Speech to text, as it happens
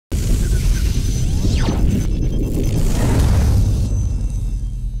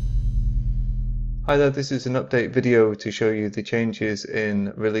Hi there, this is an update video to show you the changes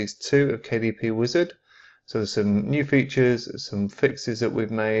in release 2 of KDP Wizard. So there's some new features, some fixes that we've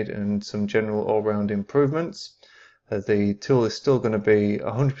made and some general all-round improvements. The tool is still going to be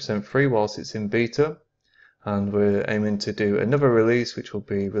 100% free whilst it's in beta, and we're aiming to do another release which will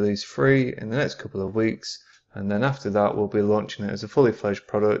be release 3 in the next couple of weeks, and then after that we'll be launching it as a fully fledged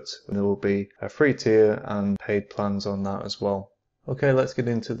product, and there will be a free tier and paid plans on that as well. Okay, let's get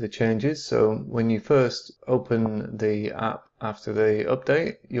into the changes. So when you first open the app after the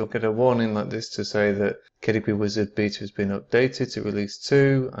update, you'll get a warning like this to say that KDP Wizard Beta has been updated to release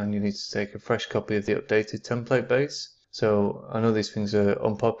 2 and you need to take a fresh copy of the updated template base. So I know these things are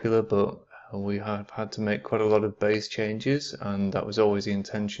unpopular, but we have had to make quite a lot of base changes, and that was always the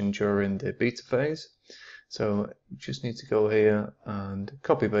intention during the beta phase. So you just need to go here and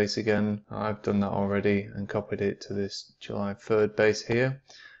copy base again. I've done that already and copied it to this July 3rd base here,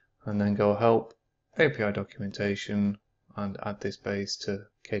 and then go help, API documentation, and add this base to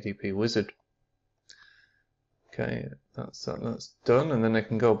KDP Wizard. Okay, that's done, and then I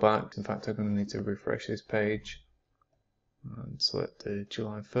can go back. In fact, I'm going to need to refresh this page and select the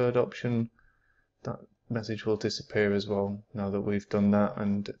July 3rd option. That message will disappear as well now that we've done that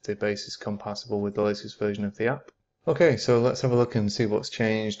and the base is compatible with the latest version of the app. Okay, so let's have a look and see what's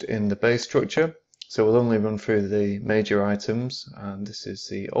changed in the base structure. So we'll only run through the major items, and this is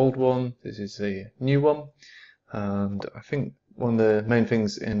the old one, this is the new one, and I think one of the main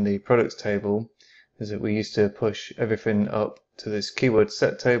things in the products table is that we used to push everything up to this keyword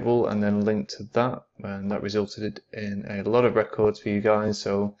set table and then link to that, and that resulted in a lot of records for you guys.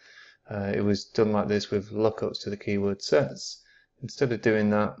 So it was done like this with lookups to the keyword sets. Instead of doing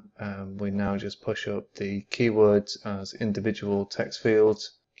that, we now just push up the keywords as individual text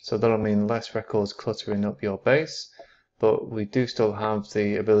fields. So that'll mean less records cluttering up your base, but we do still have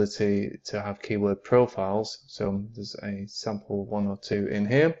the ability to have keyword profiles. So there's a sample 1 or 2 in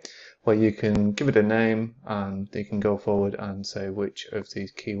here where you can give it a name and you can go forward and say which of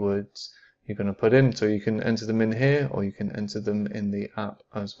these keywords you're going to put in. So you can enter them in here or you can enter them in the app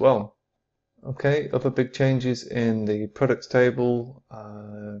as well. Okay, other big changes in the products table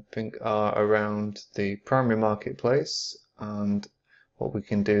I think are around the primary marketplace and what we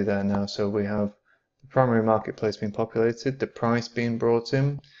can do there now. So we have the primary marketplace being populated, the price being brought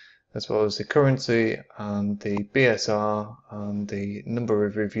in, as well as the currency and the BSR and the number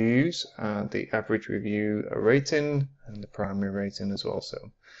of reviews, the average review rating and the primary rating as well. So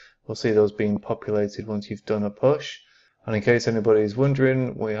we'll see those being populated once you've done a push. And in case anybody is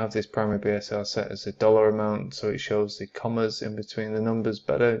wondering, we have this primary BSR set as a dollar amount, so it shows the commas in between the numbers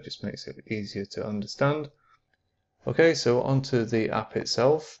better. It just makes it easier to understand. Okay, so onto the app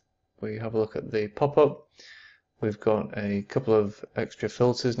itself. We have a look at the pop-up. We've got a couple of extra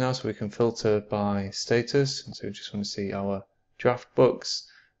filters now, so we can filter by status. So we just want to see our draft books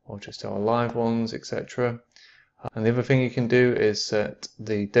or just our live ones, etc. And the other thing you can do is set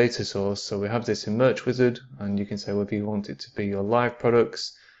the data source. So we have this in Merch Wizard, and you can say whether you want it to be your live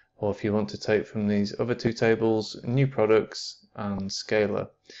products or if you want to take from these other 2 tables, new products and scalar.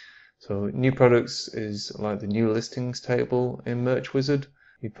 So new products is like the new listings table in Merch Wizard.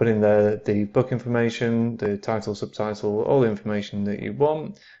 You put in there the book information, the title, subtitle, all the information that you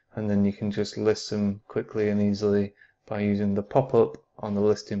want, and then you can just list them quickly and easily by using the pop-up on the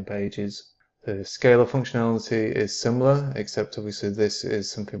listing pages. The scalar functionality is similar, except obviously this is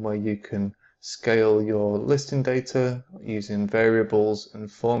something where you can scale your listing data using variables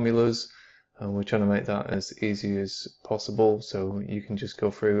and formulas, and we're trying to make that as easy as possible, so you can just go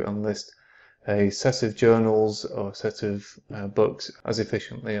through and list a set of journals or a set of books as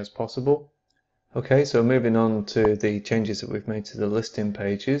efficiently as possible. Okay, so moving on to the changes that we've made to the listing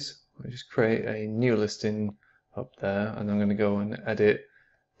pages. We'll just create a new listing up there, and I'm going to go and edit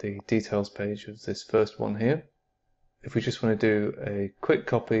the details page of this first one here. If we just want to do a quick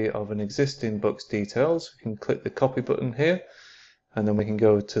copy of an existing book's details, we can click the copy button here, and then we can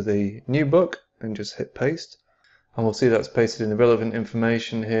go to the new book and just hit paste. And we'll see that's pasted in the relevant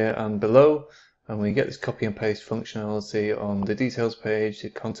information here and below, and we get this copy and paste functionality on the details page, the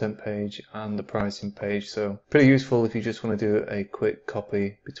content page and the pricing page. So pretty useful if you just want to do a quick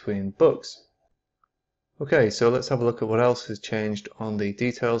copy between books. Okay, so let's have a look at what else has changed on the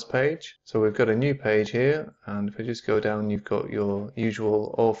details page. So we've got a new page here, and if I just go down, you've got your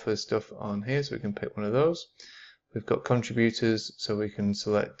usual author stuff on here, so we can pick one of those. We've got contributors, so we can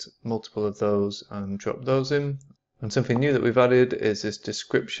select multiple of those and drop those in. And something new that we've added is this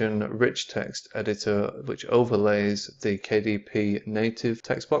description rich text editor, which overlays the KDP native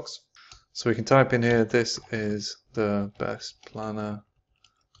text box. So we can type in here, this is the best planner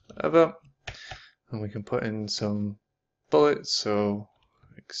ever. and we can put in some bullets. So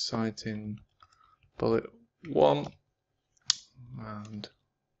exciting bullet 1, and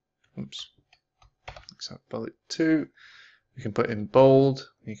bullet 2. You can put in bold,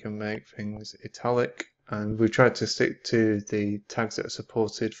 you can make things italic, and we've tried to stick to the tags that are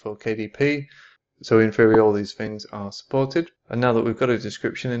supported for KDP. So in theory all these things are supported. And now that we've got a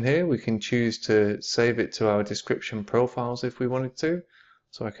description in here, we can choose to save it to our description profiles if we wanted to.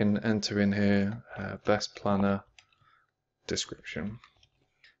 So I can enter in here best planner description.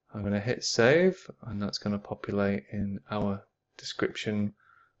 I'm going to hit save, and that's going to populate in our description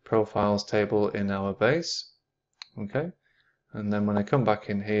profiles table in our base. Okay, and then when I come back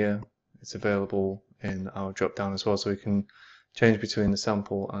in here, it's available in our drop down as well, so we can change between the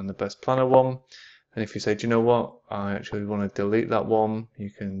sample and the best planner one. And if you say, do you know what, I actually want to delete that one, you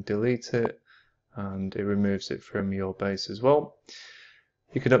can delete it, and it removes it from your base as well.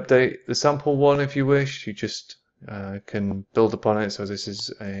 You can update the sample one if you wish. You just can build upon it. So this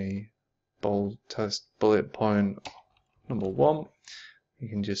is a bold test bullet point number 1. You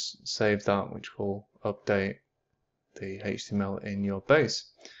can just save that, which will update the HTML in your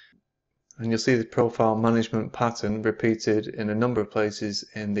base. And you'll see the profile management pattern repeated in a number of places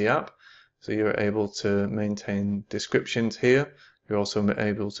in the app. So you're able to maintain descriptions here. You're also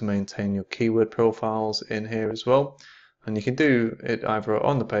able to maintain your keyword profiles in here as well. And you can do it either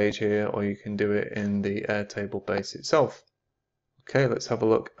on the page here, or you can do it in the Airtable base itself. Okay, let's have a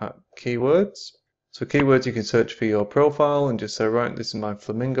look at keywords. So keywords, you can search for your profile and just say, right, this is my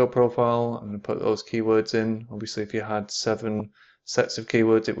flamingo profile. I'm going to put those keywords in. Obviously, if you had 7 sets of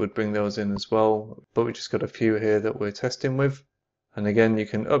keywords, it would bring those in as well. But we just got a few here that we're testing with. And again, you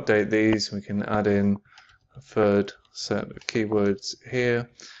can update these. We can add in a third set of keywords here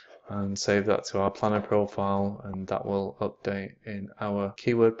and save that to our planner profile, and that will update in our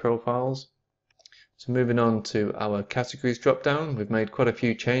keyword profiles. So moving on to our categories dropdown, we've made quite a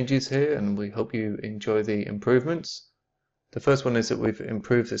few changes here and we hope you enjoy the improvements. The first one is that we've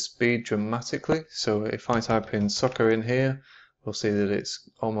improved the speed dramatically. So if I type in soccer in here, we'll see that it's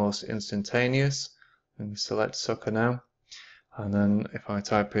almost instantaneous. And select soccer now. And then if I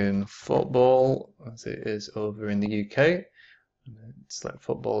type in football, as it is over in the UK, and select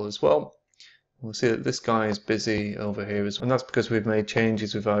football as well, we'll see that this guy is busy over here as well. And that's because we've made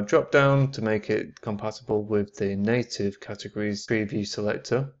changes with our drop down to make it compatible with the native categories tree view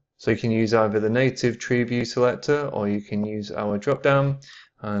selector. So you can use either the native tree view selector or you can use our drop down.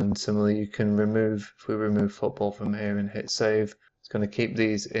 And similarly, you can remove, if we remove football from here and hit save, it's going to keep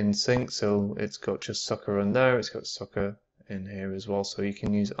these in sync. So it's got just soccer on there, it's got soccer in here as well. So you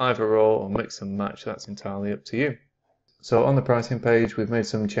can use either or mix and match, that's entirely up to you. So on the pricing page, we've made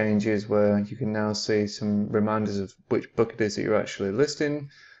some changes where you can now see some reminders of which book it is that you're actually listing.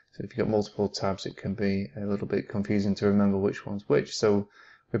 So if you've got multiple tabs, it can be a little bit confusing to remember which one's which. So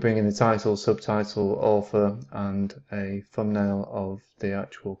we're bringing the title, subtitle, author, and a thumbnail of the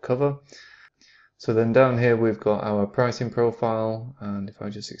actual cover. So then down here, we've got our pricing profile. And if I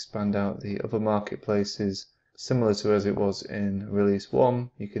just expand out the other marketplaces, similar to as it was in release 1,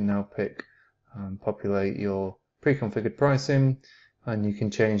 you can now pick and populate your pre-configured pricing, and you can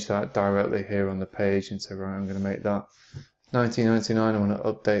change that directly here on the page and say, right, I'm going to make that $19.99. I want to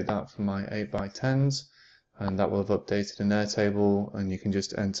update that for my 8x10s, and that will have updated in Airtable, and you can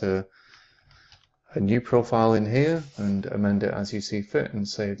just enter a new profile in here and amend it as you see fit and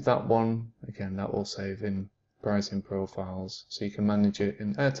save that one. Again, that will save in pricing profiles, so you can manage it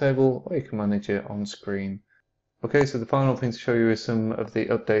in Airtable or you can manage it on screen. Okay, so the final thing to show you is some of the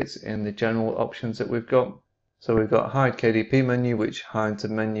updates in the general options that we've got. So we've got hide KDP menu, which hides a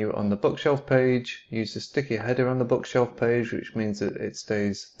menu on the bookshelf page. Use the sticky header on the bookshelf page, which means that it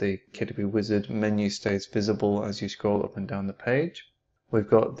stays, the KDP Wizard menu stays visible as you scroll up and down the page. We've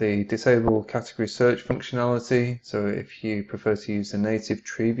got the disable category search functionality. So if you prefer to use the native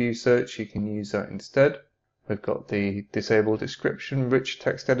tree view search, you can use that instead. We've got the disable description rich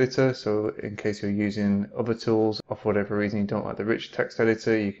text editor. So in case you're using other tools, or for whatever reason you don't like the rich text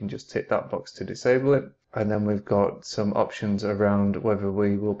editor, you can just tick that box to disable it. And then we've got some options around whether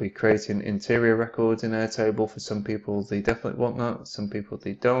we will be creating interior records in Airtable. For some people, they definitely want that. Some people,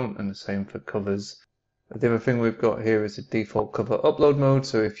 they don't. And the same for covers. The other thing we've got here is the default cover upload mode.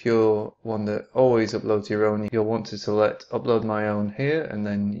 So if you're one that always uploads your own, you'll want to select upload my own here. And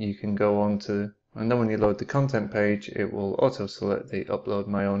then you can go on to, and then when you load the content page, it will auto select the upload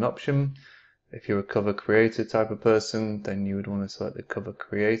my own option. If you're a cover creator type of person, then you would want to select the cover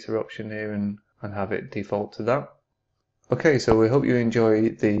creator option here and have it default to that. Okay, so we hope you enjoy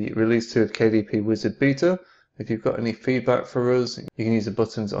the release 2 of KDP Wizard Beta. If you've got any feedback for us, you can use the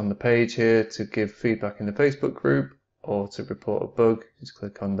buttons on the page here to give feedback in the Facebook group or to report a bug. Just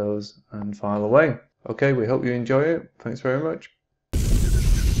click on those and file away. Okay, we hope you enjoy it. Thanks very much.